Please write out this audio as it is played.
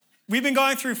We've been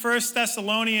going through 1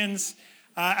 Thessalonians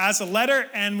as a letter,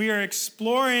 and we are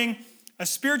exploring a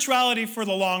spirituality for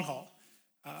the long haul.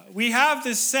 We have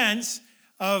this sense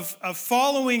of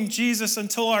following Jesus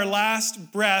until our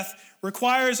last breath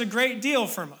requires a great deal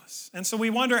from us. And so we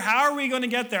wonder, how are we going to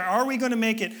get there? Are we going to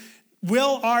make it?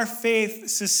 Will our faith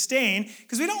sustain?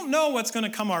 Because we don't know what's going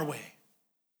to come our way.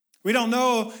 We don't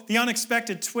know the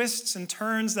unexpected twists and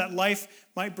turns that life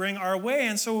might bring our way,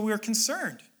 and so we're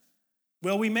concerned.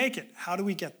 Will we make it? How do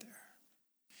we get there?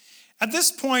 At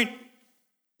this point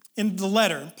in the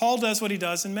letter, Paul does what he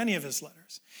does in many of his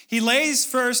letters. He lays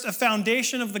first a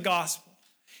foundation of the gospel.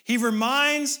 He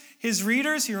reminds his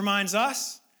readers, he reminds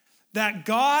us, that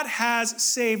God has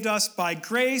saved us by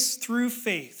grace through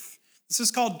faith. This is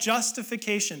called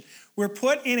justification. We're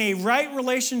put in a right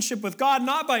relationship with God,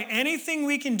 not by anything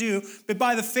we can do, but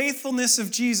by the faithfulness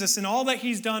of Jesus and all that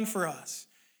he's done for us.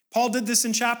 Paul did this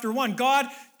in chapter 1. God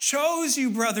chose you,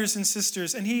 brothers and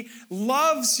sisters, and he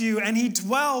loves you, and he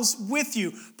dwells with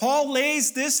you. Paul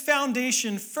lays this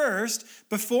foundation first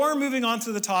before moving on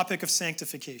to the topic of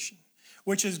sanctification,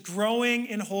 which is growing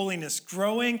in holiness,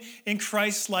 growing in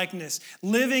Christ-likeness,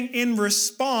 living in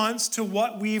response to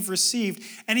what we've received.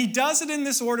 And he does it in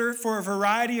this order for a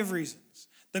variety of reasons,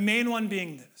 the main one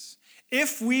being this.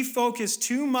 If we focus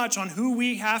too much on who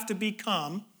we have to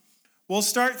become, we'll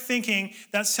start thinking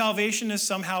that salvation is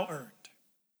somehow earned.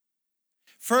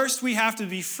 First, we have to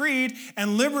be freed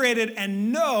and liberated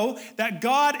and know that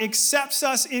God accepts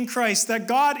us in Christ, that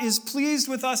God is pleased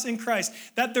with us in Christ,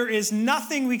 that there is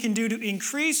nothing we can do to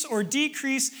increase or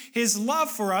decrease his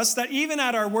love for us, that even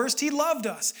at our worst, he loved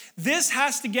us. This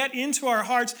has to get into our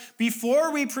hearts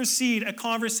before we proceed a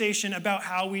conversation about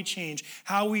how we change,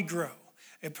 how we grow,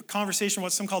 a conversation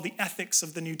what some call the ethics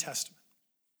of the New Testament.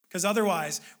 Because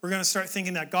otherwise, we're going to start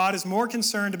thinking that God is more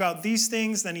concerned about these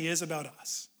things than he is about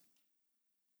us.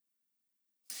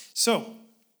 So,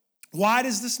 why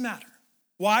does this matter?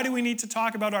 Why do we need to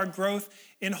talk about our growth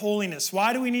in holiness?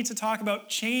 Why do we need to talk about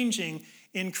changing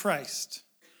in Christ?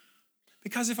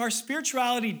 Because if our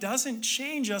spirituality doesn't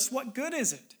change us, what good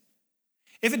is it?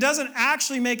 If it doesn't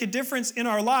actually make a difference in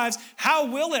our lives, how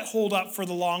will it hold up for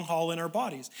the long haul in our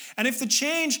bodies? And if the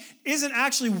change isn't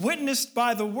actually witnessed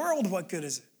by the world, what good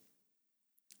is it?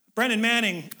 Brennan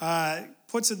Manning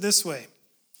puts it this way.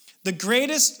 The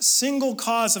greatest single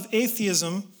cause of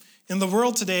atheism in the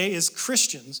world today is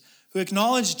Christians who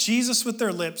acknowledge Jesus with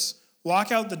their lips,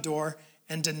 walk out the door,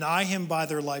 and deny him by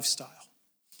their lifestyle.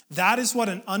 That is what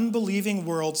an unbelieving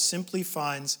world simply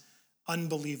finds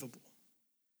unbelievable.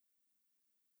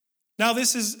 Now,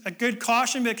 this is a good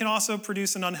caution, but it can also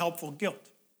produce an unhelpful guilt.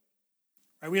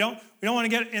 Right? We don't want to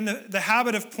get in the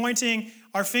habit of pointing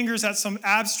our fingers at some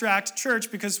abstract church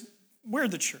because we're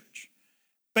the church.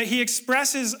 But he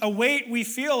expresses a weight we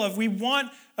feel of we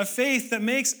want a faith that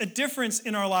makes a difference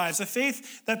in our lives, a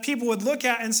faith that people would look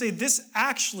at and say, this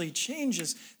actually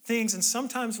changes things. And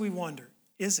sometimes we wonder,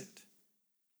 is it?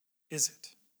 Is it?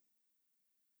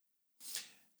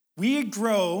 We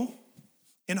grow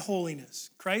in holiness.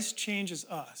 Christ changes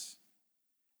us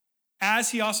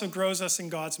as he also grows us in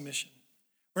God's mission.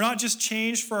 We're not just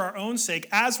changed for our own sake.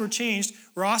 As we're changed,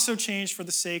 we're also changed for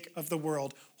the sake of the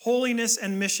world. Holiness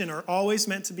and mission are always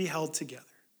meant to be held together.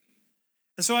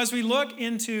 And so as we look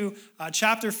into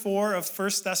chapter 4 of 1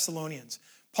 Thessalonians,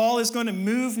 Paul is going to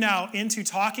move now into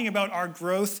talking about our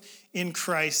growth in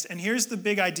Christ. And here's the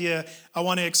big idea I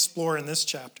want to explore in this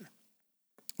chapter.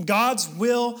 God's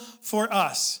will for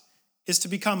us is to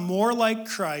become more like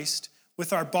Christ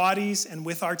with our bodies and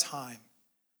with our time,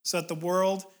 so that the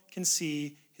world can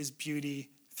see his beauty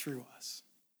through us.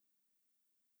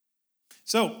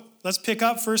 So let's pick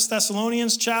up 1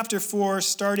 Thessalonians chapter 4,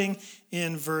 starting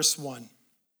in verse 1.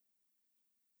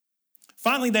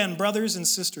 Finally then, brothers and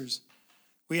sisters,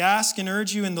 we ask and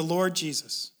urge you in the Lord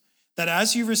Jesus, that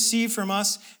as you receive from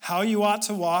us how you ought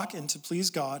to walk and to please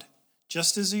God,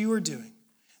 just as you are doing,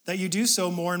 that you do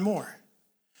so more and more.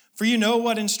 For you know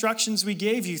what instructions we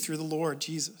gave you through the Lord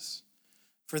Jesus.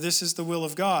 For this is the will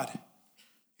of God,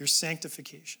 your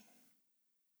sanctification.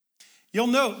 You'll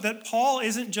note that Paul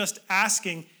isn't just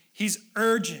asking, he's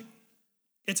urging.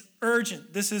 It's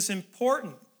urgent. This is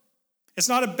important. It's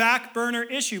not a back burner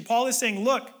issue. Paul is saying,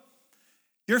 look,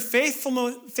 your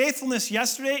faithfulness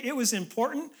yesterday, it was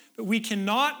important, but we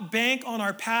cannot bank on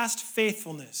our past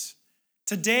faithfulness.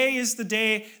 Today is the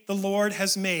day the Lord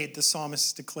has made, the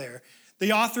psalmists declare.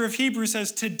 The author of Hebrews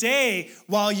says, today,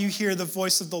 while you hear the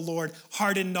voice of the Lord,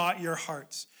 harden not your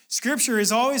hearts. Scripture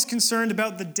is always concerned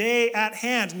about the day at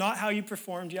hand, not how you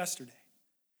performed yesterday.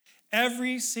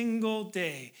 Every single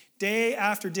day, day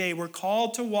after day, we're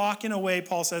called to walk in a way,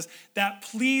 Paul says, that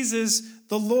pleases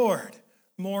the Lord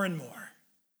more and more.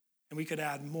 And we could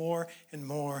add more and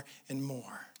more and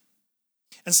more.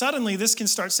 And suddenly this can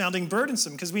start sounding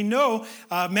burdensome because we know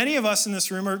many of us in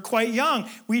this room are quite young.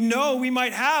 We know we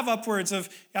might have upwards of,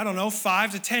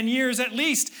 5 to 10 years at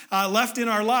least left in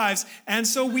our lives. And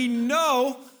so we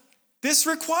know this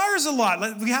requires a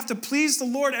lot. We have to please the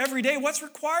Lord every day. What's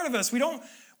required of us?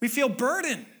 We feel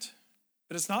burdened,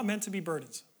 but it's not meant to be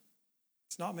burdensome.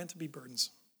 It's not meant to be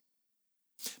burdensome.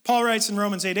 Paul writes in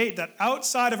Romans 8:8 that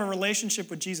outside of a relationship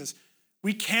with Jesus,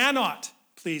 we cannot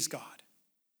please God.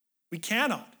 We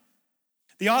cannot.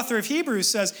 The author of Hebrews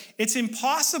says it's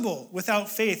impossible without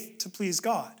faith to please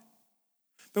God.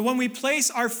 But when we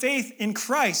place our faith in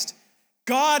Christ,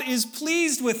 God is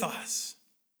pleased with us.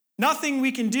 Nothing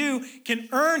we can do can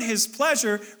earn his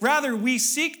pleasure. Rather, we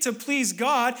seek to please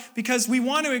God because we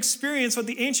want to experience what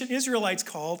the ancient Israelites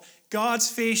called God's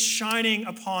face shining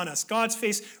upon us, God's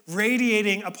face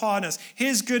radiating upon us,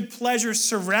 his good pleasure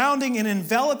surrounding and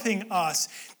enveloping us.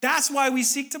 That's why we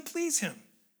seek to please him,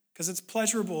 because it's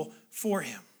pleasurable for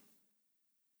him.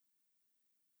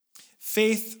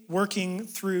 Faith working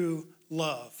through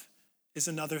love is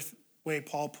another way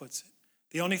Paul puts it.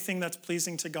 The only thing that's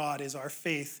pleasing to God is our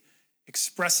faith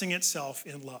expressing itself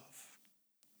in love.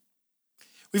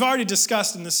 We've already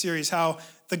discussed in this series how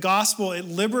the gospel, it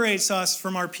liberates us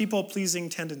from our people-pleasing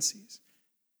tendencies.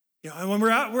 And when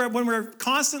we're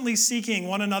constantly seeking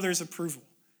one another's approval,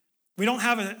 we don't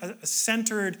have a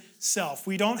centered self.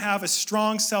 We don't have a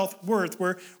strong self-worth.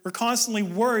 We're constantly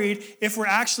worried if we're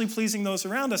actually pleasing those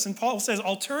around us. And Paul says,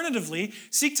 alternatively,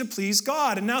 seek to please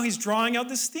God. And now he's drawing out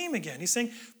this theme again. He's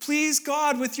saying, please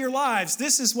God with your lives.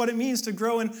 This is what it means to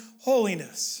grow in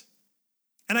holiness.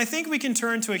 And I think we can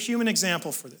turn to a human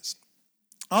example for this.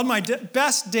 On my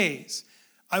best days,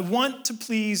 I want to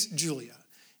please Julia.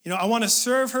 I want to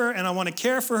serve her and I want to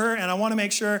care for her and I want to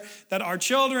make sure that our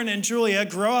children and Julia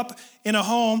grow up in a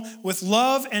home with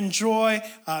love and joy,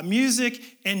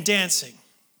 music and dancing.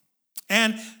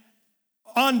 And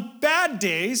on bad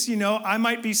days, I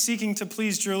might be seeking to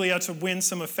please Julia to win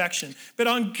some affection. But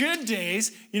on good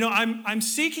days, I'm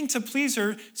seeking to please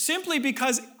her simply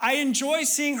because I enjoy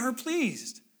seeing her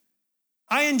pleased.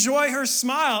 I enjoy her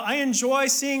smile. I enjoy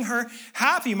seeing her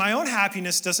happy. My own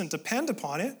happiness doesn't depend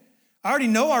upon it. I already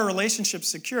know our relationship's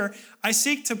secure. I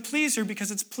seek to please her because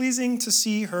it's pleasing to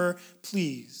see her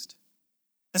pleased.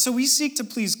 And so we seek to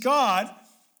please God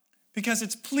because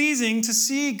it's pleasing to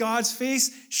see God's face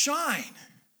shine.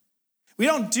 We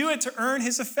don't do it to earn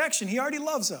his affection. He already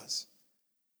loves us.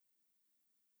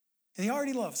 And he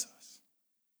already loves us.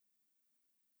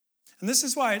 And this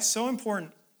is why it's so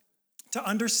important to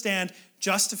understand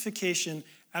justification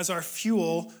as our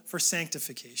fuel for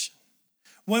sanctification.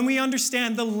 When we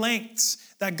understand the lengths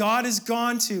that God has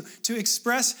gone to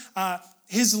express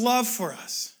his love for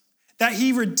us, that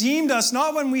he redeemed us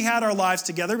not when we had our lives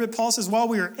together, but Paul says while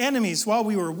we were enemies, while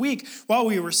we were weak, while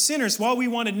we were sinners, while we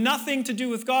wanted nothing to do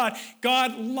with God,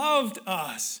 God loved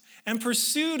us and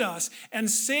pursued us and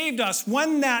saved us.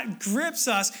 When that grips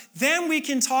us, then we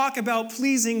can talk about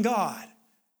pleasing God.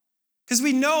 Because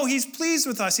we know he's pleased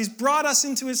with us. He's brought us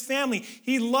into his family.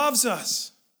 He loves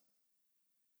us.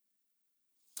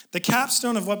 The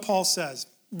capstone of what Paul says,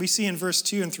 we see in verse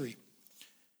 2 and 3.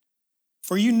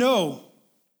 For you know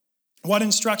what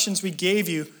instructions we gave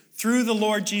you through the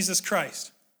Lord Jesus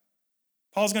Christ.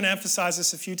 Paul's going to emphasize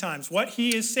this a few times. What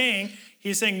he is saying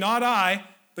not I,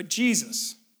 but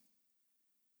Jesus.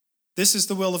 This is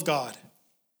the will of God,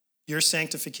 your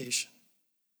sanctification.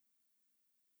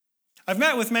 I've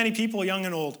met with many people, young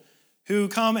and old, who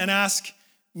come and ask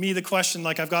me the question,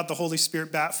 like I've got the Holy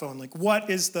Spirit bat phone, like what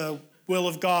is the will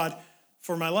of God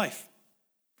for my life?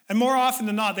 And more often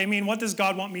than not, they mean, what does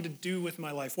God want me to do with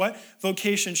my life? What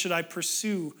vocation should I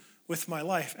pursue with my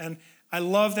life? And I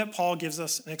love that Paul gives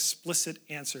us an explicit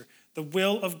answer. The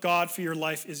will of God for your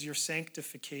life is your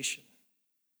sanctification.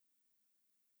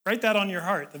 Write that on your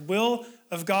heart. The will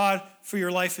of God for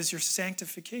your life is your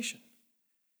sanctification.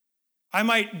 I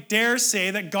might dare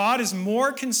say that God is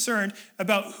more concerned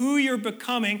about who you're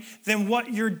becoming than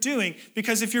what you're doing.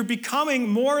 Because if you're becoming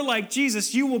more like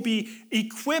Jesus, you will be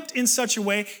equipped in such a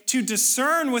way to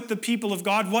discern with the people of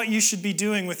God what you should be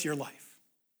doing with your life.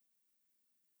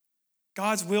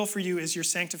 God's will for you is your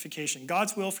sanctification.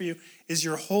 God's will for you is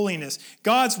your holiness.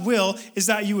 God's will is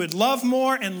that you would love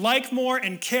more and like more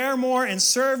and care more and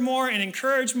serve more and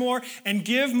encourage more and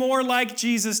give more like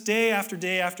Jesus day after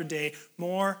day after day,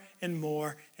 more and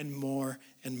more and more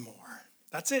and more.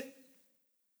 That's it.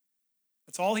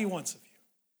 That's all he wants of you.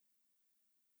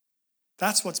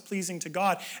 That's what's pleasing to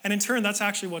God. And in turn, that's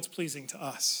actually what's pleasing to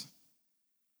us.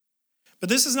 But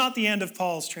this is not the end of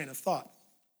Paul's train of thought.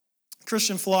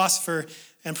 Christian philosopher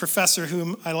and professor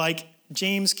whom I like,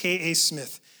 James K.A.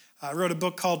 Smith, wrote a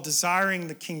book called Desiring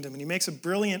the Kingdom, and he makes a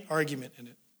brilliant argument in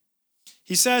it.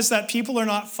 He says that people are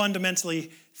not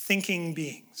fundamentally thinking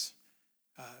beings,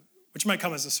 which might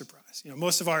come as a surprise.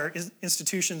 Most of our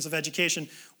institutions of education,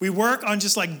 we work on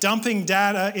just like dumping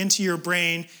data into your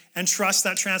brain and trust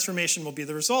that transformation will be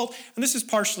the result. And this is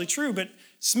partially true, but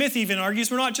Smith even argues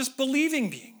we're not just believing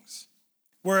beings.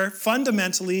 We're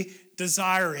fundamentally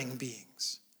desiring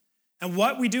beings. And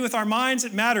what we do with our minds,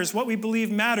 it matters. What we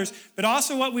believe matters. But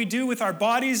also what we do with our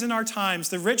bodies and our times,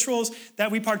 the rituals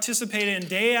that we participate in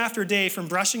day after day, from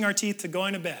brushing our teeth to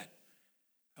going to bed,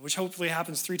 which hopefully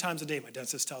happens 3 times a day, my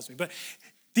dentist tells me. But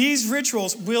these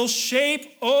rituals will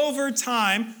shape over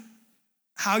time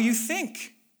how you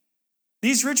think.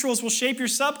 These rituals will shape your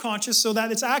subconscious so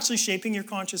that it's actually shaping your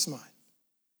conscious mind.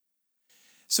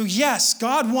 So yes,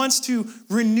 God wants to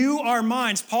renew our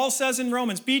minds. Paul says in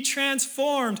Romans, be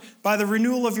transformed by the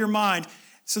renewal of your mind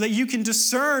so that you can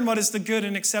discern what is the good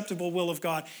and acceptable will of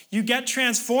God. You get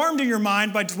transformed in your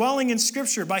mind by dwelling in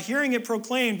Scripture, by hearing it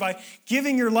proclaimed, by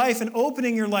giving your life and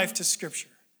opening your life to Scripture.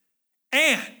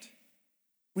 And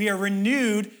we are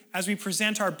renewed as we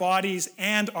present our bodies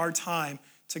and our time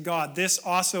to God. This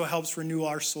also helps renew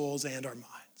our souls and our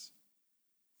minds.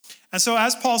 And so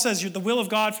as Paul says, the will of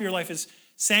God for your life is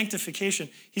sanctification.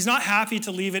 He's not happy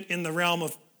to leave it in the realm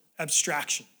of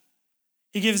abstraction.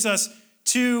 He gives us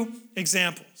 2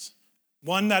 examples.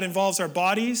 One that involves our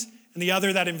bodies and the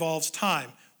other that involves time.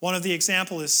 One of the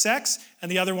example is sex and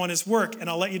the other one is work,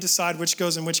 and I'll let you decide which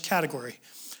goes in which category.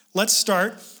 Let's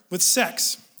start with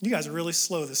sex. You guys are really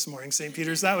slow this morning, St.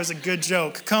 Peter's. That was a good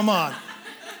joke. Come on.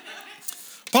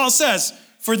 Paul says,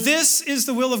 for this is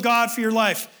the will of God for your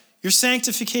life, your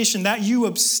sanctification, that you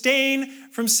abstain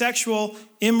from sexual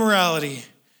immorality.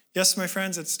 Yes, my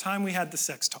friends, it's time we had the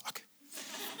sex talk.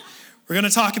 We're going to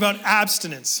talk about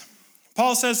abstinence.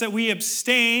 Paul says that we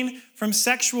abstain from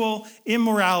sexual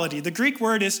immorality. The Greek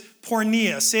word is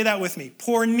porneia. Say that with me.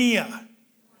 Porneia.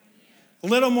 A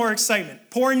little more excitement.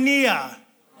 Porneia.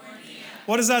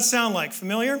 What does that sound like?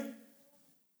 Familiar?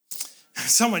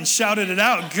 Someone shouted it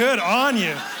out. Good on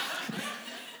you.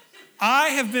 I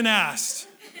have been asked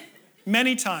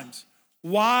many times,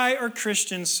 why are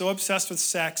Christians so obsessed with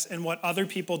sex and what other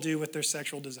people do with their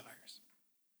sexual desires?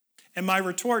 And my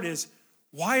retort is,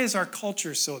 why is our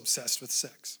culture so obsessed with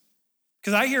sex?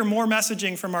 Because I hear more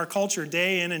messaging from our culture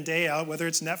day in and day out, whether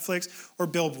it's Netflix or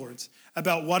billboards,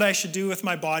 about what I should do with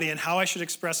my body and how I should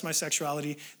express my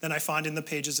sexuality than I find in the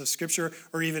pages of Scripture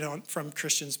or even from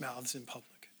Christians' mouths in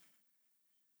public.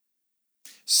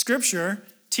 Scripture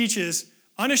teaches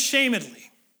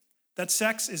unashamedly that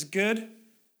sex is good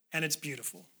and it's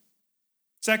beautiful.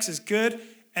 Sex is good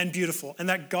and beautiful, and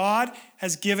that God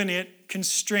has given it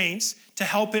constraints to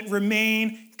help it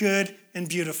remain good and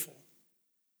beautiful.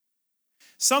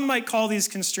 Some might call these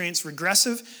constraints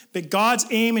regressive, but God's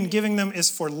aim in giving them is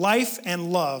for life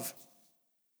and love.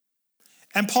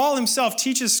 And Paul himself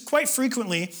teaches quite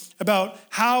frequently about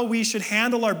how we should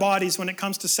handle our bodies when it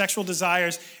comes to sexual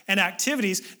desires and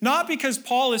activities, not because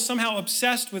Paul is somehow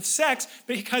obsessed with sex,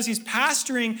 but because he's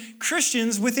pastoring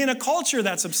Christians within a culture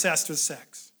that's obsessed with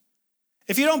sex.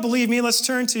 If you don't believe me, let's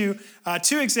turn to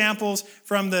 2 examples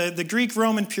from the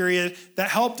Greek-Roman period that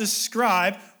help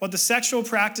describe what the sexual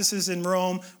practices in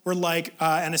Rome were like,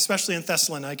 and especially in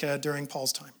Thessalonica during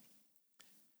Paul's time.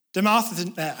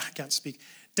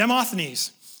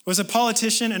 Demosthenes was a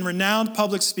politician and renowned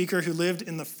public speaker who lived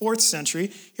in the 4th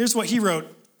century. Here's what he wrote.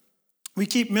 We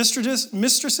keep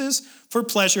mistresses for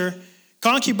pleasure,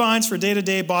 concubines for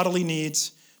day-to-day bodily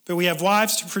needs, but we have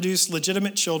wives to produce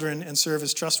legitimate children and serve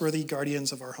as trustworthy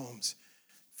guardians of our homes.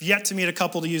 I've yet to meet a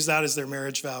couple to use that as their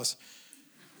marriage vows.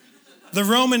 The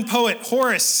Roman poet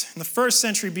Horace in the 1st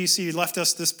century BC left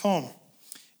us this poem.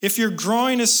 If your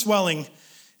groin is swelling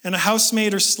and a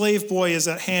housemaid or slave boy is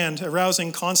at hand,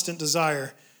 arousing constant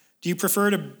desire, do you prefer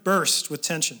to burst with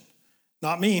tension?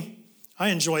 Not me. I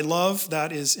enjoy love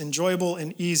that is enjoyable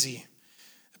and easy.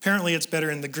 Apparently it's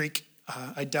better in the Greek.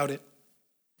 I doubt it.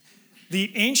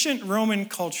 The ancient Roman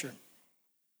culture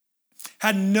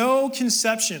had no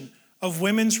conception of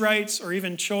women's rights or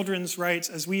even children's rights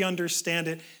as we understand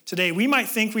it today. We might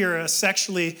think we are a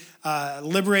sexually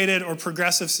liberated or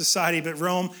progressive society, but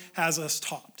Rome has us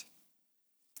topped.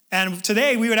 And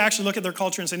today we would actually look at their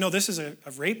culture and say, no, this is a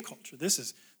rape culture. This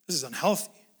is unhealthy.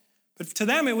 But to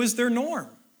them, it was their norm.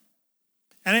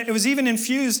 And it was even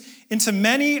infused into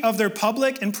many of their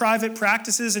public and private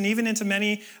practices and even into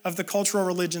many of the cultural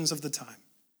religions of the time.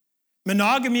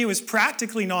 monogamy was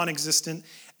practically non-existent,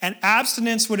 and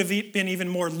abstinence would have been even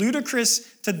more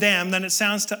ludicrous to them than it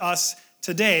sounds to us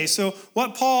today. So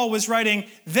what Paul was writing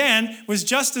then was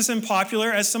just as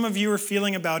unpopular as some of you are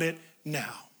feeling about it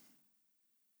now.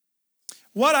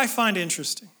 What I find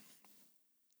interesting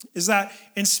is that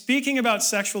in speaking about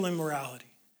sexual immorality,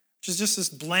 which is just this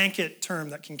blanket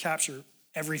term that can capture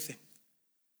everything,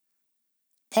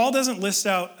 Paul doesn't list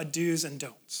out a do's and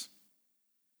don'ts.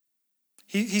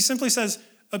 He simply says,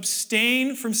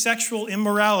 abstain from sexual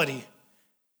immorality.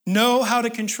 Know how to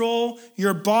control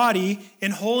your body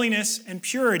in holiness and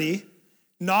purity,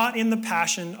 not in the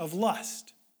passion of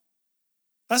lust.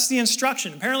 That's the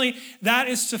instruction. Apparently, that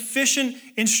is sufficient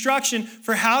instruction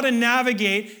for how to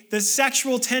navigate the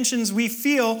sexual tensions we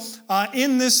feel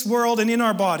in this world and in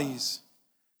our bodies.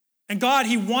 And God,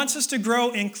 he wants us to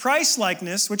grow in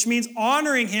Christ-likeness, which means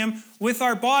honoring him with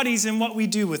our bodies and what we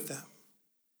do with them.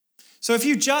 So if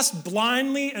you just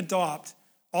blindly adopt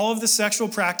all of the sexual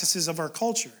practices of our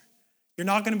culture, you're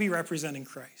not going to be representing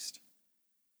Christ.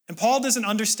 And Paul doesn't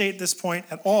understate this point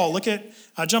at all. Look at,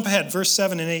 jump ahead, verse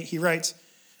 7 and 8, he writes,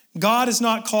 God has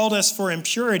not called us for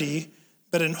impurity,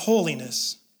 but in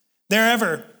holiness.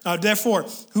 Therefore,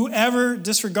 whoever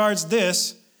disregards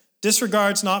this,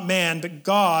 disregards not man, but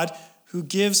God, who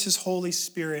gives his Holy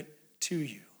Spirit to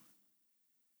you.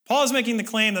 Paul is making the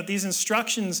claim that these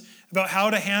instructions about how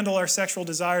to handle our sexual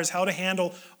desires, how to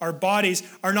handle our bodies,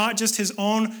 are not just his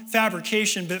own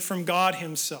fabrication, but from God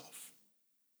himself.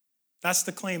 That's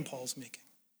the claim Paul's making.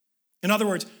 In other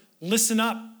words, listen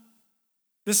up.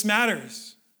 This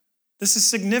matters. This is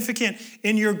significant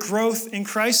in your growth in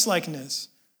Christ-likeness.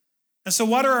 And so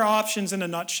what are our options in a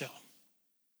nutshell?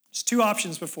 There's two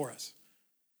options before us.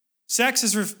 Sex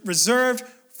is reserved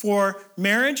for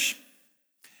marriage,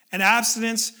 and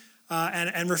abstinence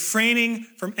and refraining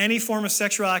from any form of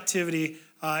sexual activity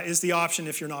is the option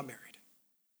if you're not married.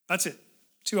 That's it.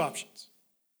 Two options.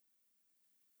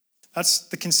 That's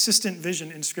the consistent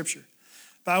vision in Scripture.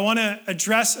 But I want to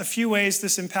address a few ways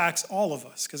this impacts all of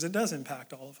us, because it does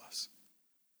impact all of us.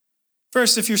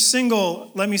 First, if you're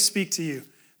single, let me speak to you.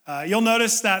 You'll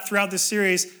notice that throughout this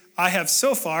series, I have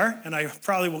so far, and I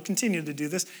probably will continue to do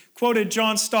this, quoted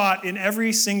John Stott in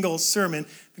every single sermon,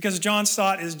 because John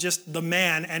Stott is just the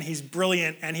man, and he's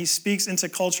brilliant, and he speaks into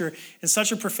culture in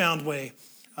such a profound way.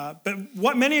 But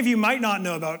what many of you might not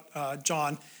know about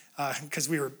John, because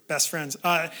we were best friends,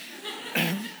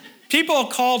 people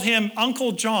called him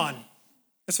Uncle John.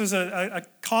 This was a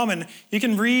common, you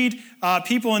can read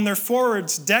people in their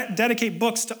forewords dedicate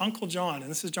books to Uncle John,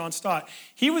 and this is John Stott.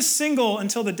 He was single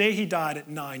until the day he died at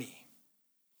 90.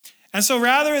 And so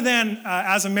rather than,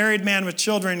 as a married man with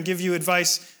children, give you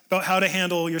advice about how to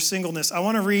handle your singleness, I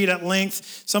want to read at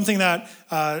length something that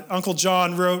Uncle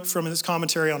John wrote from his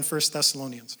commentary on 1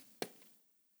 Thessalonians.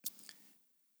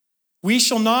 We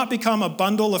shall not become a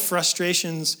bundle of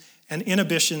frustrations and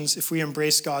inhibitions if we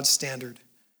embrace God's standard,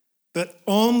 but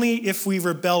only if we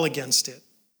rebel against it.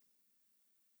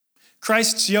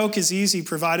 Christ's yoke is easy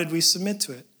provided we submit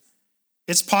to it.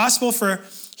 It's possible for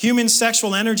human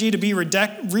sexual energy to be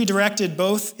redirected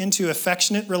both into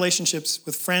affectionate relationships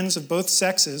with friends of both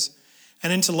sexes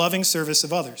and into loving service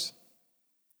of others.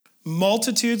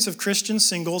 Multitudes of Christian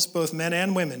singles, both men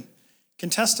and women, can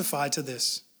testify to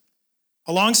this.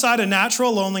 Alongside a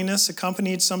natural loneliness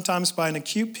accompanied sometimes by an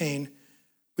acute pain,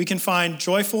 we can find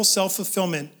joyful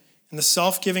self-fulfillment in the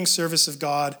self-giving service of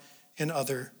God and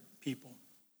other people.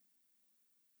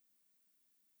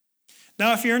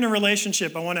 Now, if you're in a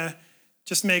relationship, I want to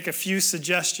just make a few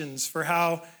suggestions for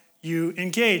how you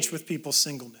engage with people's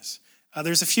singleness.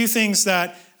 There's a few things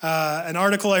that an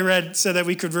article I read said that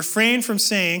we could refrain from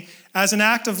saying as an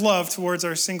act of love towards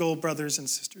our single brothers and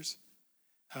sisters.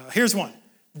 Here's one.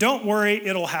 Don't worry,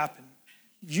 it'll happen.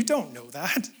 You don't know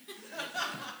that.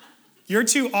 You're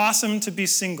too awesome to be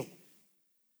single.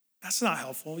 That's not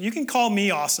helpful. You can call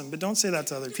me awesome, but don't say that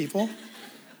to other people.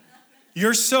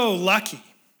 You're so lucky.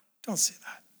 Don't say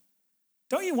that.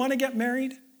 Don't you want to get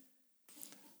married?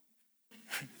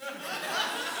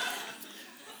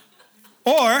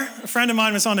 Or a friend of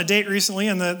mine was on a date recently,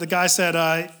 and the guy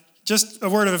said, just a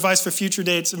word of advice for future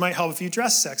dates, it might help if you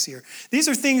dress sexier. These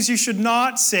are things you should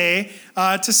not say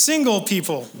to single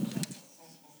people.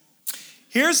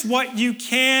 Here's what you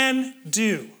can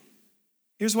do.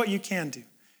 Here's what you can do.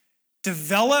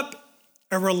 Develop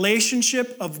a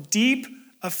relationship of deep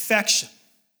affection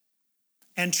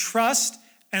and trust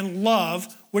and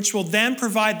love, which will then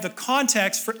provide the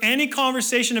context for any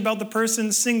conversation about the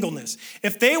person's singleness.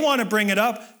 If they want to bring it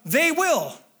up, they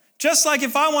will. Just like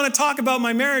if I want to talk about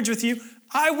my marriage with you,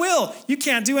 I will. You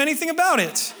can't do anything about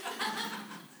it.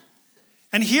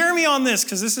 And hear me on this,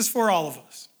 because this is for all of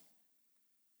us.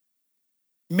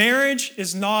 Marriage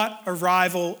is not a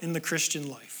rival in the Christian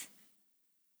life.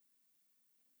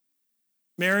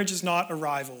 Marriage is not a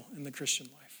rival in the Christian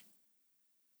life.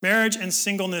 Marriage and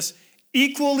singleness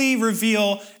equally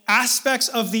reveal aspects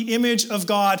of the image of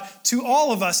God to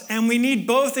all of us, and we need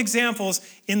both examples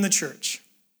in the church.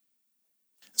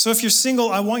 So if you're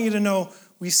single, I want you to know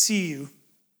we see you,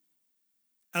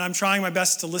 and I'm trying my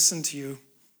best to listen to you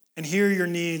and hear your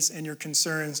needs and your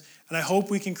concerns. And I hope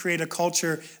we can create a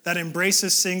culture that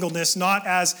embraces singleness, not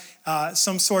as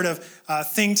some sort of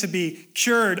thing to be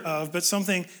cured of, but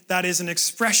something that is an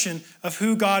expression of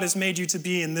who God has made you to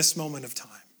be in this moment of time.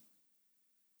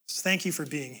 So thank you for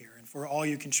being here and for all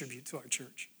you contribute to our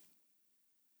church.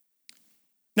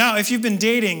 Now, if you've been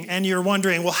dating and you're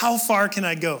wondering, well, how far can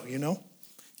I go,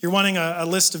 You're wanting a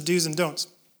list of do's and don'ts.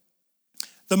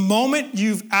 The moment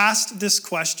you've asked this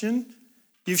question,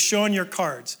 you've shown your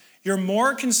cards. You're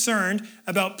more concerned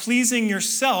about pleasing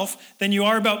yourself than you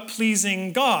are about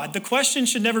pleasing God. The question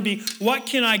should never be, what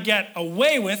can I get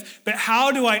away with? But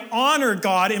how do I honor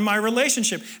God in my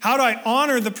relationship? How do I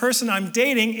honor the person I'm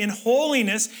dating in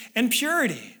holiness and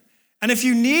purity? And if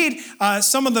you need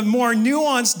some of the more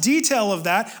nuanced detail of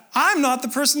that, I'm not the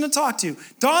person to talk to.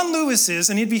 Don Lewis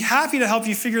is, and he'd be happy to help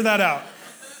you figure that out.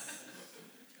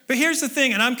 But here's the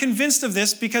thing, and I'm convinced of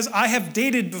this because I have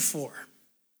dated before.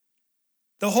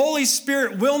 The Holy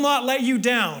Spirit will not let you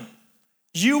down.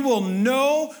 You will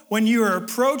know when you are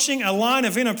approaching a line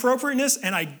of inappropriateness,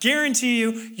 and I guarantee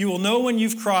you will know when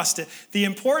you've crossed it. The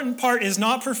important part is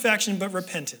not perfection, but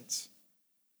repentance.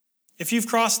 If you've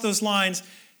crossed those lines,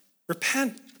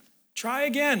 repent. Try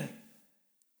again.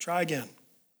 Try again.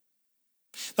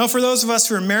 Now, for those of us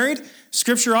who are married,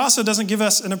 Scripture also doesn't give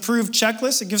us an approved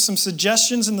checklist. It gives some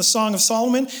suggestions in the Song of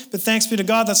Solomon, but thanks be to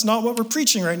God, that's not what we're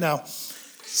preaching right now.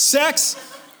 Sex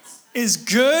is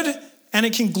good and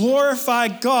it can glorify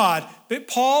God, but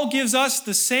Paul gives us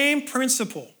the same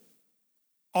principle.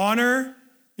 Honor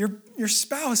your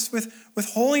spouse with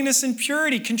holiness and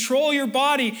purity. Control your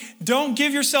body. Don't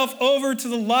give yourself over to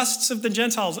the lusts of the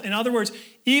Gentiles. In other words,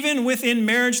 even within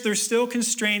marriage, there's still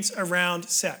constraints around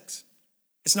sex.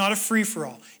 It's not a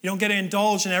free-for-all. You don't get to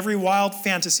indulge in every wild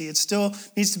fantasy. It still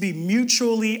needs to be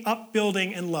mutually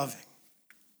upbuilding and loving.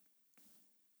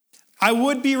 I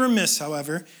would be remiss,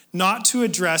 however, not to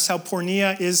address how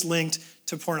porneia is linked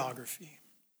to pornography.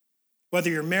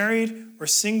 Whether you're married or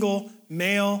single,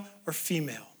 male or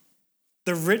female,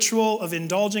 the ritual of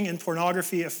indulging in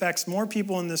pornography affects more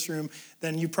people in this room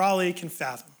than you probably can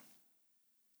fathom.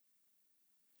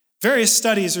 Various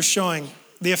studies are showing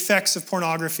the effects of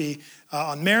pornography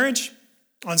on marriage,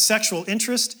 on sexual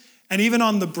interest, and even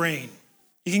on the brain.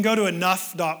 You can go to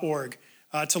enough.org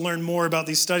to learn more about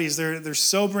these studies. They're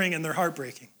sobering and they're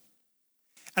heartbreaking.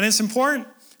 And it's important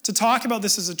to talk about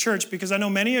this as a church because I know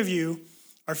many of you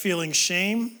are feeling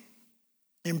shame,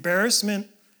 embarrassment,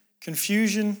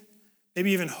 confusion,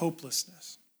 maybe even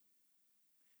hopelessness.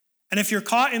 And if you're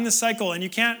caught in the cycle and you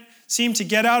can't seem to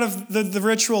get out of the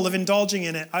ritual of indulging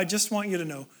in it, I just want you to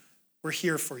know we're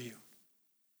here for you.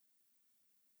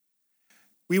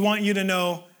 We want you to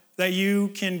know that you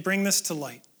can bring this to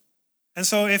light. And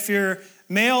so if you're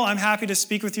male, I'm happy to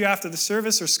speak with you after the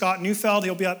service, or Scott Neufeld,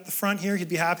 he'll be at the front here. He'd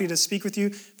be happy to speak with you.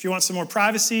 If you want some more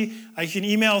privacy, you can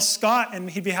email Scott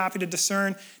and he'd be happy to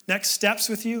discern next steps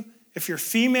with you. If you're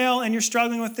female and you're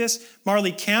struggling with this,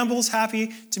 Marley Campbell's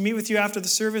happy to meet with you after the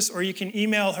service, or you can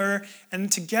email her and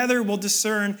together we'll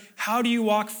discern how do you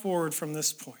walk forward from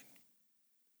this point.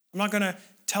 I'm not going to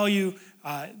tell you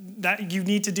that you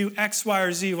need to do X, Y,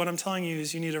 or Z. What I'm telling you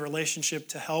is you need a relationship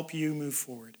to help you move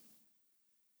forward.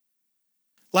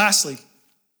 Lastly,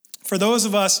 for those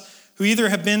of us who either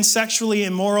have been sexually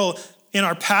immoral in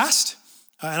our past,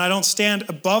 and I don't stand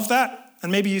above that,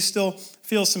 and maybe you still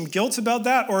feel some guilt about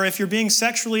that, or if you're being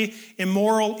sexually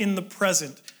immoral in the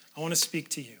present, I want to speak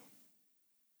to you.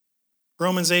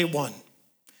 Romans 8:1.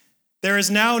 There is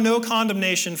now no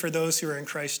condemnation for those who are in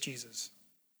Christ Jesus.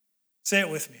 Say it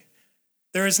with me.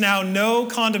 There is now no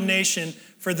condemnation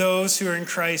for those who are in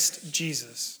Christ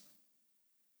Jesus.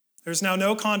 There is now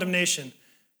no condemnation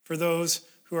for those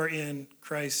who are in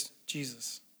Christ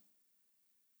Jesus.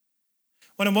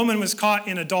 When a woman was caught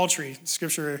in adultery,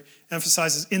 Scripture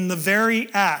emphasizes, in the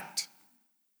very act,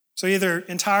 so either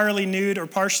entirely nude or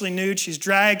partially nude, she's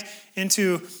dragged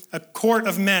into a court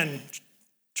of men,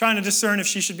 trying to discern if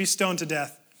she should be stoned to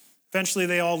death. Eventually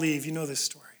they all leave. You know this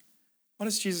story. What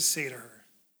does Jesus say to her?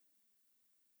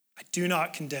 I do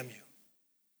not condemn you.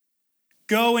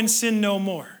 Go and sin no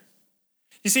more.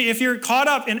 You see, if you're caught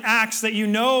up in acts that you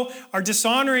know are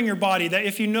dishonoring your body, that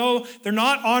if you know they're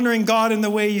not honoring God in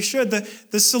the way you should,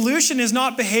 the solution is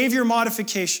not behavior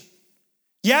modification.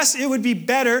 Yes, it would be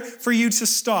better for you to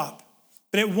stop,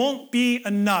 but it won't be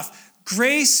enough.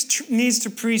 Grace needs to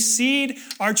precede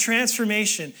our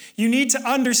transformation. You need to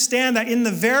understand that in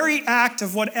the very act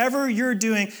of whatever you're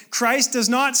doing, Christ does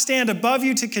not stand above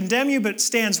you to condemn you, but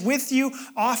stands with you,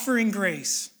 offering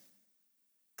grace.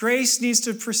 Grace needs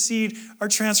to precede our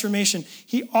transformation.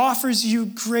 He offers you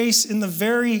grace in the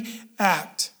very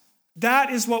act.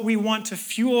 That is what we want to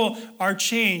fuel our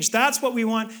change. That's what we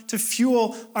want to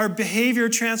fuel our behavior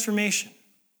transformation.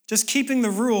 Just keeping the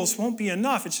rules won't be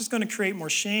enough. It's just going to create more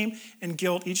shame and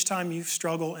guilt each time you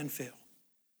struggle and fail.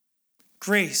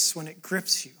 Grace, when it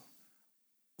grips you,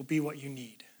 will be what you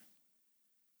need.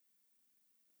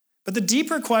 But the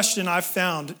deeper question I've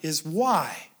found is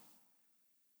why?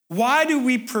 Why do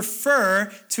we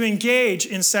prefer to engage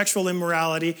in sexual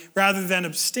immorality rather than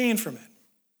abstain from it?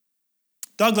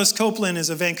 Douglas Copeland is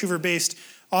a Vancouver-based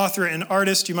author and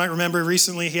artist. You might remember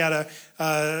recently he had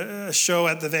a show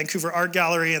at the Vancouver Art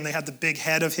Gallery, and they had the big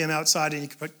head of him outside, and you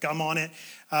could put gum on it.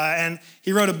 And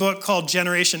he wrote a book called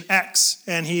Generation X,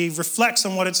 and he reflects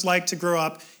on what it's like to grow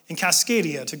up in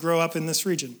Cascadia, to grow up in this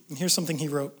region. And here's something he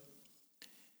wrote.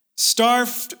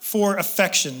 Starved for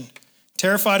affection,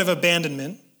 terrified of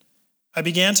abandonment, I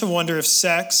began to wonder if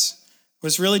sex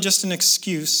was really just an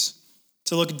excuse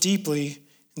to look deeply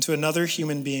into another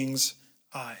human being's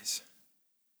eyes.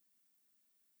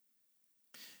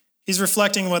 He's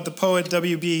reflecting what the poet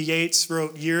W.B. Yeats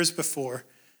wrote years before.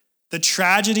 The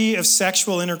tragedy of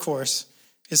sexual intercourse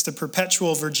is the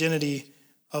perpetual virginity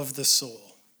of the soul.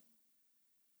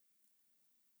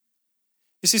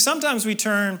 You see, sometimes we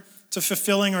turn to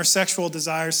fulfilling our sexual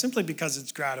desires simply because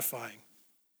it's gratifying.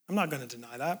 I'm not going to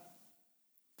deny that.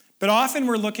 But often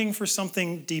we're looking for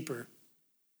something deeper.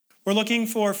 We're looking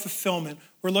for fulfillment.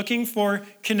 We're looking for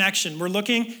connection. We're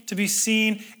looking to be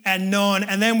seen and known.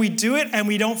 And then we do it and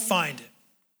we don't find it.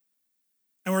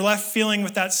 And we're left feeling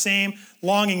with that same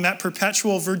longing, that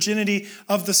perpetual virginity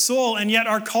of the soul. And yet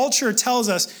our culture tells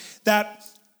us that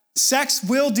sex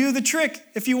will do the trick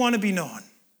if you want to be known.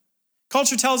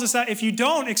 Culture tells us that if you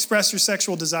don't express your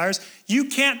sexual desires, you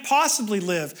can't possibly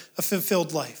live a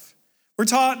fulfilled life. We're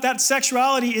taught that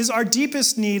sexuality is our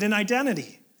deepest need and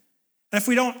identity. And if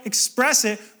we don't express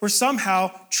it, we're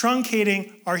somehow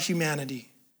truncating our humanity.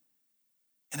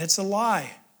 And it's a lie.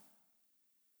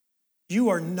 You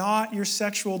are not your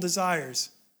sexual desires.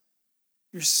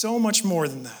 You're so much more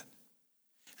than that.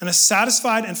 And a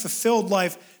satisfied and fulfilled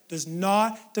life does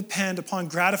not depend upon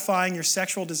gratifying your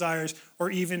sexual desires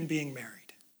or even being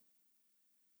married.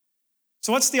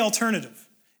 So what's the alternative?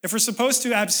 If we're supposed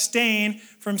to abstain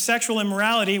from sexual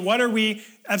immorality, what are we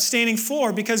abstaining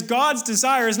for? Because God's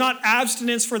desire is not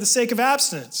abstinence for the sake of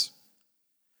abstinence.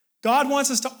 God wants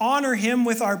us to honor him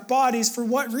with our bodies for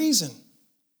what reason?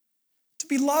 To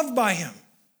be loved by him,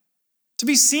 to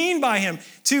be seen by him,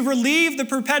 to relieve the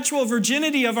perpetual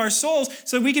virginity of our souls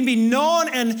so we can be known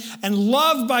and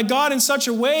loved by God in such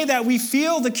a way that we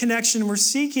feel the connection we're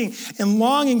seeking and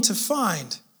longing to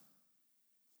find.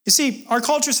 You see, our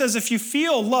culture says if you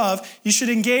feel love, you should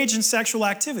engage in sexual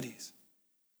activities.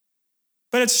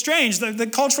 But it's strange. The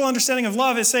cultural understanding of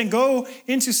love is saying go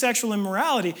into sexual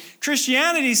immorality.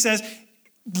 Christianity says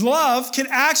love can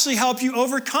actually help you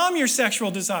overcome your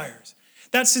sexual desires.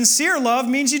 That sincere love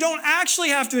means you don't actually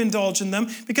have to indulge in them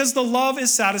because the love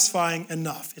is satisfying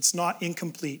enough. It's not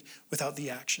incomplete without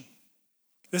the action.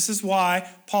 This is why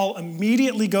Paul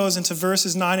immediately goes into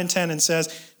verses 9 and 10 and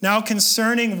says, now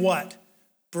concerning what?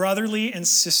 Brotherly and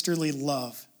sisterly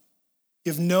love.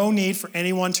 You have no need for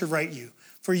anyone to write you,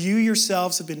 for you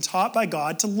yourselves have been taught by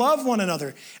God to love one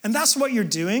another. And that's what you're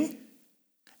doing.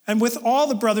 And with all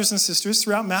the brothers and sisters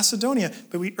throughout Macedonia.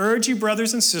 But we urge you,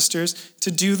 brothers and sisters,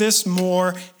 to do this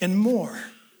more and more.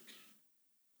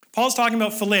 Paul's talking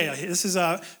about philia. This is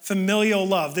a familial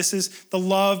love. This is the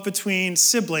love between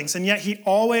siblings. And yet he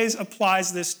always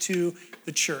applies this to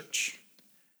the church.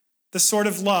 The sort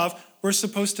of love we're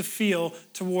supposed to feel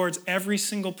towards every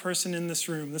single person in this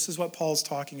room. This is what Paul's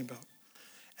talking about.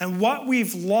 And what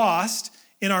we've lost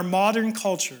in our modern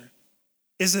culture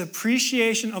is an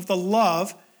appreciation of the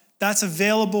love that's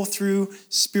available through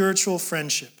spiritual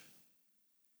friendship.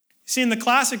 See, in the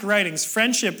classic writings,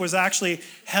 friendship was actually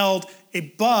held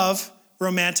above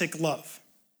romantic love.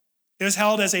 It was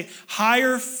held as a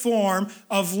higher form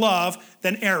of love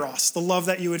than eros, the love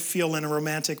that you would feel in a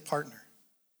romantic partner.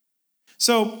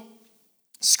 So,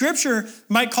 Scripture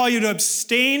might call you to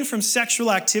abstain from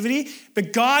sexual activity,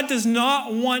 but God does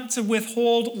not want to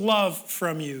withhold love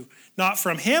from you. not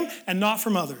from him and not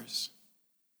from others.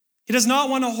 He does not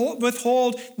want to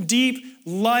withhold deep,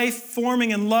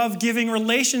 life-forming and love-giving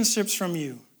relationships from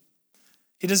you.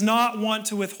 He does not want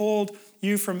to withhold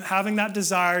you from having that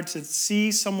desire to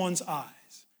see someone's eyes.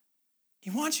 He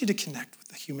wants you to connect with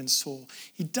the human soul.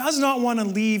 He does not want to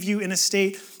leave you in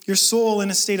your soul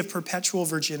in a state of perpetual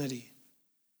virginity.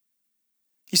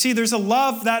 You see, there's a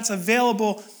love that's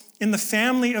available in the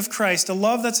family of Christ, a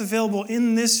love that's available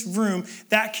in this room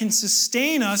that can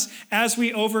sustain us as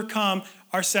we overcome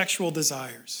our sexual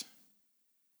desires.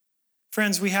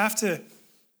 Friends, we have to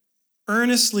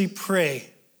earnestly pray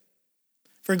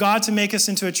for God to make us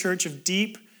into a church of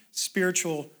deep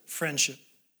spiritual friendship,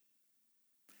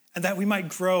 and that we might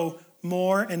grow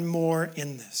more and more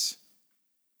in this.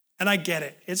 And I get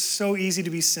it. It's so easy to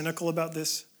be cynical about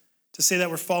this, to say that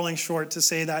we're falling short, to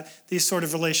say that these sort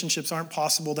of relationships aren't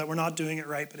possible, that we're not doing it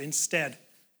right. But instead,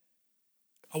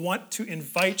 I want to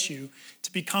invite you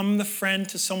to become the friend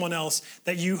to someone else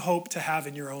that you hope to have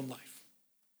in your own life.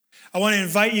 I want to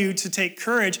invite you to take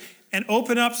courage and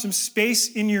open up some space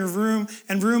in your room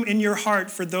and room in your heart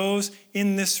for those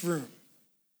in this room.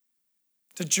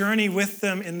 To journey with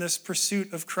them in this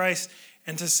pursuit of Christ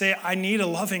and to say, I need a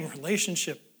loving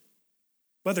relationship.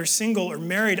 Whether single or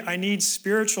married, I need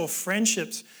spiritual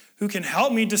friendships who can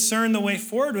help me discern the way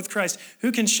forward with Christ,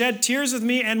 who can shed tears with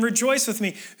me and rejoice with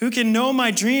me, who can know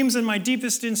my dreams and my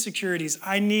deepest insecurities.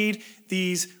 I need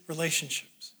these relationships.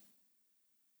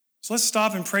 So let's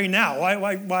stop and pray now.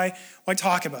 Why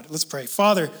talk about it? Let's pray.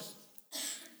 Father,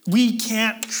 we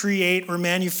can't create or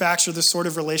manufacture the sort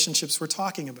of relationships we're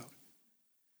talking about.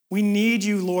 We need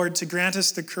you, Lord, to grant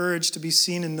us the courage to be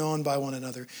seen and known by one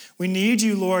another. We need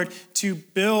you, Lord, to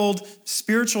build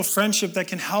spiritual friendship that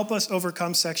can help us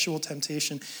overcome sexual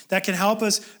temptation, that can help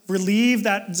us relieve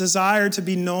that desire to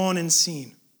be known and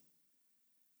seen.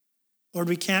 Lord,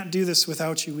 we can't do this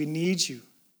without you. We need you.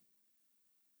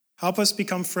 Help us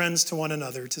become friends to one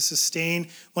another, to sustain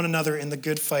one another in the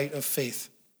good fight of faith.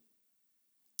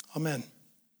 Amen.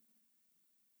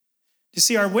 You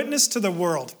see, our witness to the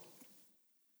world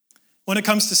when it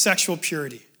comes to sexual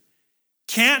purity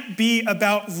can't be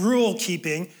about rule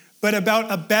keeping, but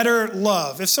about a better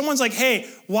love. If someone's like, hey,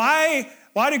 why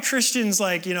do Christians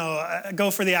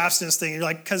go for the abstinence thing? You're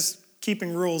like, because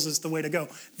keeping rules is the way to go.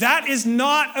 That is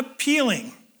not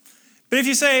appealing. But if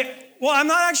you say, well, I'm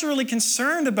not actually really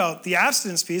concerned about the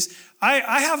abstinence piece.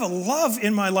 I have a love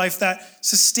in my life that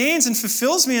sustains and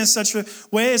fulfills me in such a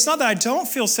way. It's not that I don't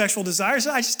feel sexual desires.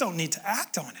 I just don't need to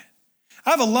act on it. I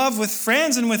have a love with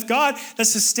friends and with God that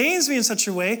sustains me in such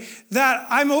a way that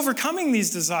I'm overcoming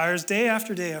these desires day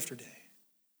after day after day.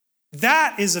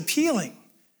 That is appealing.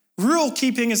 Rule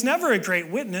keeping is never a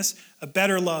great witness. A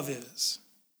better love is.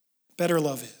 Better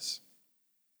love is.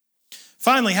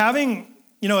 Finally, having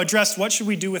addressed what should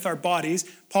we do with our bodies,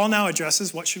 Paul now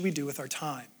addresses what should we do with our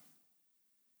time.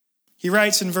 He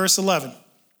writes in verse 11,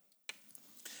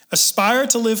 aspire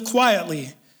to live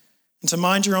quietly and to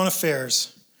mind your own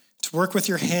affairs, to work with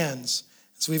your hands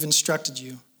as we've instructed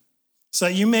you, so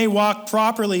that you may walk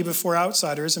properly before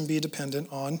outsiders and be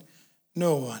dependent on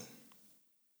no one.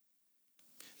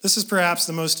 This is perhaps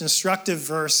the most instructive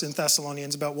verse in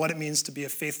Thessalonians about what it means to be a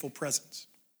faithful presence.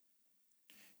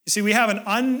 You see, we have an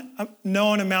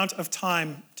unknown amount of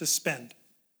time to spend.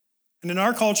 And in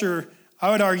our culture, I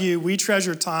would argue we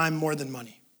treasure time more than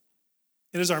money.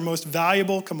 It is our most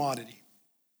valuable commodity.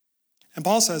 And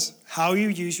Paul says, how you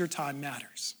use your time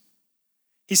matters.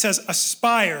 He says,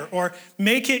 aspire or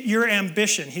make it your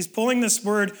ambition. He's pulling this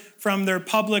word from their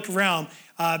public realm.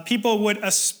 People would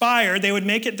aspire, they would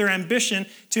make it their ambition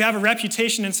to have a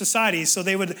reputation in society. So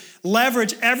they would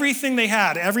leverage everything they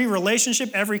had, every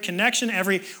relationship, every connection,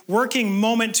 every working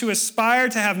moment to aspire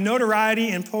to have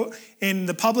notoriety in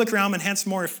the public realm and hence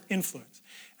more influence.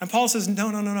 And Paul says,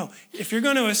 no. If you're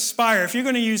going to aspire, if you're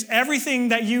going to use everything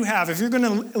that you have, if you're going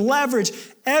to leverage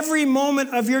every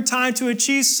moment of your time to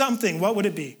achieve something, what would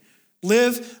it be?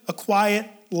 Live a quiet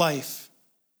life.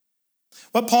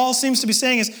 What Paul seems to be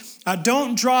saying is,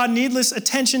 don't draw needless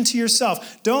attention to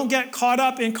yourself. Don't get caught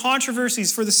up in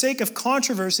controversies for the sake of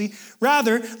controversy.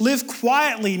 Rather, live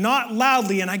quietly, not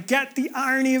loudly. And I get the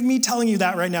irony of me telling you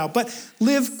that right now, but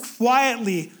live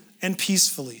quietly and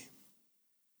peacefully.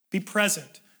 Be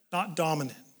present, not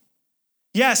dominant.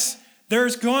 Yes,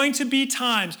 there's going to be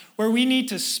times where we need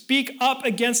to speak up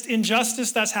against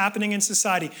injustice that's happening in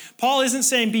society. Paul isn't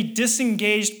saying be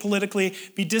disengaged politically,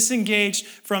 be disengaged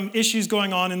from issues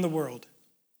going on in the world.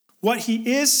 What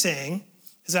he is saying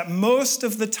is that most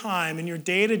of the time in your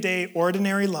day-to-day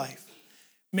ordinary life,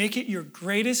 make it your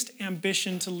greatest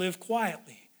ambition to live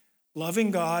quietly,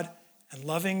 loving God and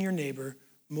loving your neighbor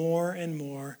more and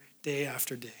more day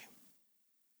after day.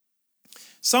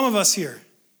 Some of us here,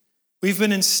 we've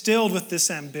been instilled with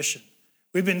this ambition.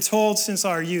 We've been told since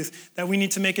our youth that we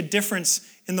need to make a difference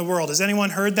in the world. Has anyone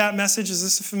heard that message? Is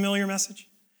this a familiar message?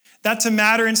 That to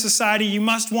matter in society, you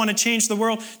must want to change the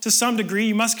world to some degree.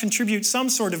 You must contribute some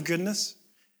sort of goodness.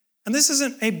 And this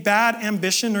isn't a bad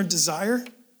ambition or desire.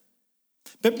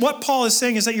 But what Paul is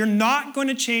saying is that you're not going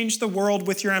to change the world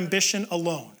with your ambition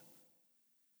alone.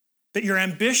 But your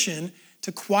ambition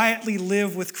to quietly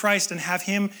live with Christ and have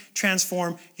him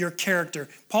transform your character.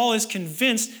 Paul is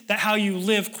convinced that how you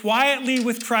live quietly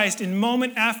with Christ in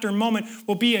moment after moment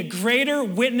will be a greater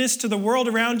witness to the world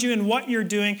around you and what you're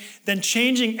doing than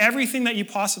changing everything that you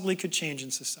possibly could change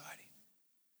in society.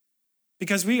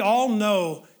 Because we all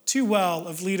know too well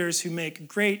of leaders who make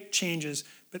great changes,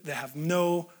 but they have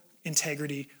no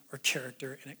integrity or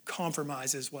character, and it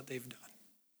compromises what they've done.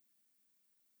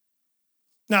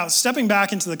 Now, stepping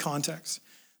back into the context,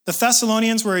 the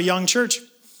Thessalonians were a young church.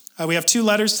 We have 2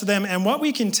 letters to them, and what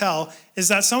we can tell is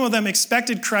that some of them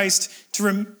expected Christ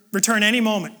to return any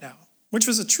moment now, which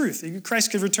was the truth.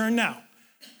 Christ could return now.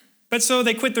 But so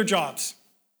they quit their jobs.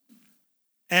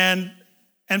 And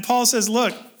Paul says,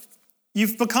 look,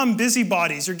 you've become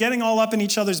busybodies. You're getting all up in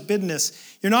each other's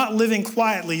business. You're not living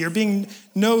quietly. You're being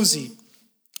nosy.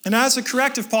 And as a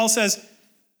corrective, Paul says,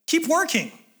 keep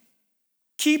working.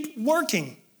 Keep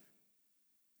working.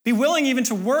 Be willing even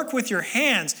to work with your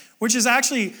hands, which is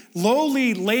actually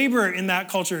lowly labor in that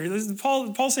culture.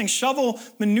 Paul's saying shovel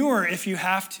manure if you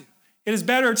have to. It is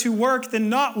better to work than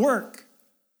not work.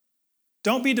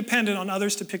 Don't be dependent on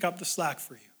others to pick up the slack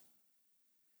for you.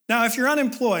 Now, if you're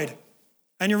unemployed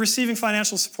and you're receiving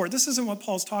financial support, this isn't what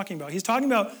Paul's talking about. He's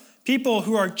talking about people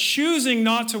who are choosing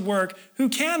not to work, who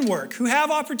can work, who have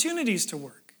opportunities to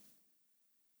work.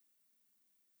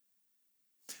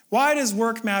 Why does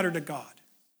work matter to God?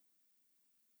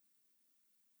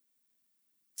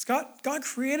 God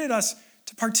created us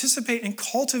to participate in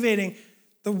cultivating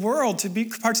the world, to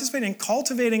participate in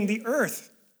cultivating the earth.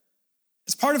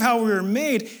 It's part of how we were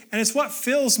made, and it's what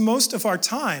fills most of our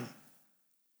time.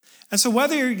 And so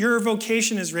whether your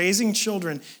vocation is raising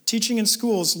children, teaching in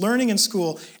schools, learning in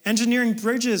school, engineering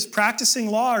bridges, practicing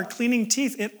law, or cleaning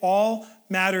teeth, it all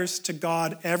matters to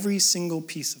God, every single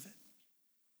piece of it.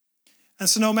 And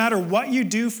so no matter what you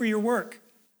do for your work,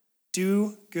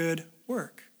 do good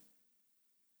work.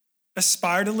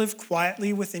 Aspire to live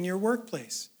quietly within your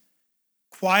workplace,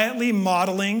 quietly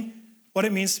modeling what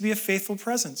it means to be a faithful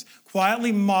presence,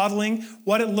 quietly modeling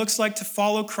what it looks like to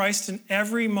follow Christ in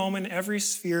every moment, every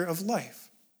sphere of life,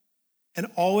 and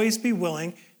always be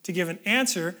willing to give an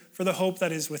answer for the hope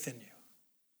that is within you.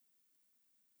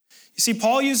 You see,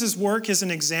 Paul uses work as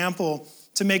an example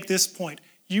to make this point.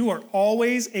 You are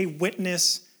always a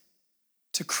witness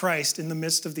to Christ in the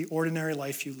midst of the ordinary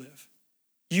life you live.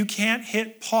 You can't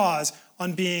hit pause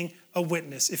on being a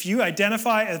witness. If you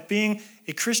identify as being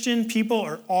a Christian, people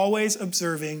are always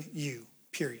observing you,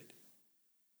 period.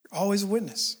 You're always a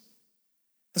witness.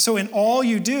 And so in all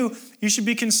you do, you should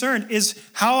be concerned, is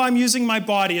how I'm using my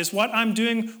body, is what I'm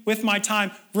doing with my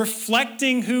time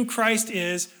reflecting who Christ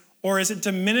is, or is it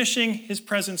diminishing his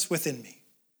presence within me?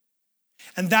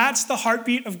 And that's the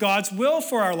heartbeat of God's will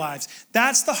for our lives.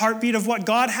 That's the heartbeat of what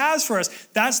God has for us.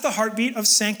 That's the heartbeat of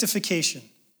sanctification.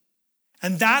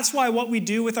 And that's why what we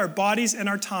do with our bodies and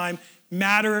our time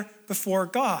matter before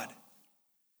God.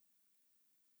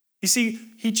 You see,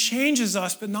 he changes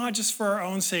us, but not just for our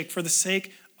own sake, for the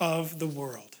sake of the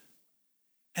world.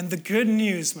 And the good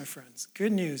news, my friends,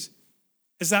 good news,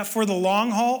 is that for the long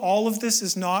haul, all of this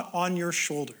is not on your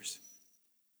shoulders.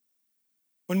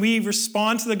 When we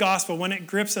respond to the gospel, when it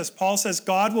grips us, Paul says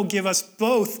God will give us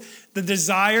both the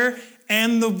desire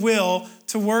and the will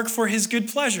to work for his good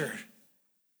pleasure.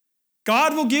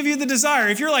 God will give you the desire.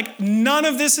 If you're like, none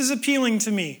of this is appealing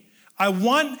to me, I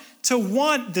want to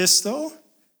want this though,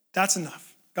 that's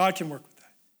enough. God can work with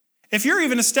that. If you're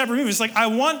even a step removed, it's like, I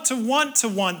want to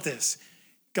want this,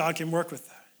 God can work with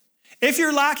that. If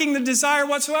you're lacking the desire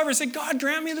whatsoever, say, God,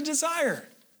 grant me the desire.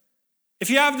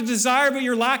 If you have the desire but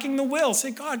you're lacking the will,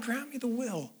 say, God, grant me the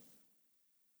will.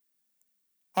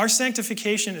 Our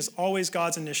sanctification is always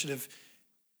God's initiative.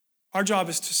 Our job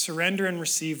is to surrender and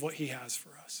receive what he has for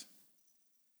us.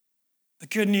 The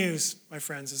good news, my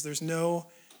friends, is there's no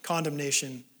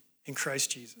condemnation in Christ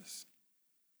Jesus.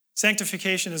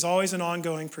 Sanctification is always an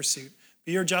ongoing pursuit,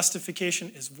 but your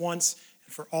justification is once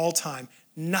and for all time.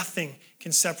 Nothing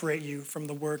can separate you from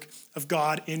the work of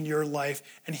God in your life,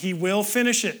 and he will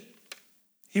finish it.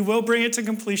 He will bring it to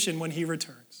completion when he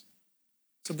returns.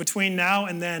 So between now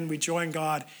and then, we join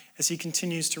God as he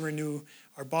continues to renew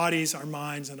our bodies, our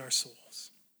minds, and our souls.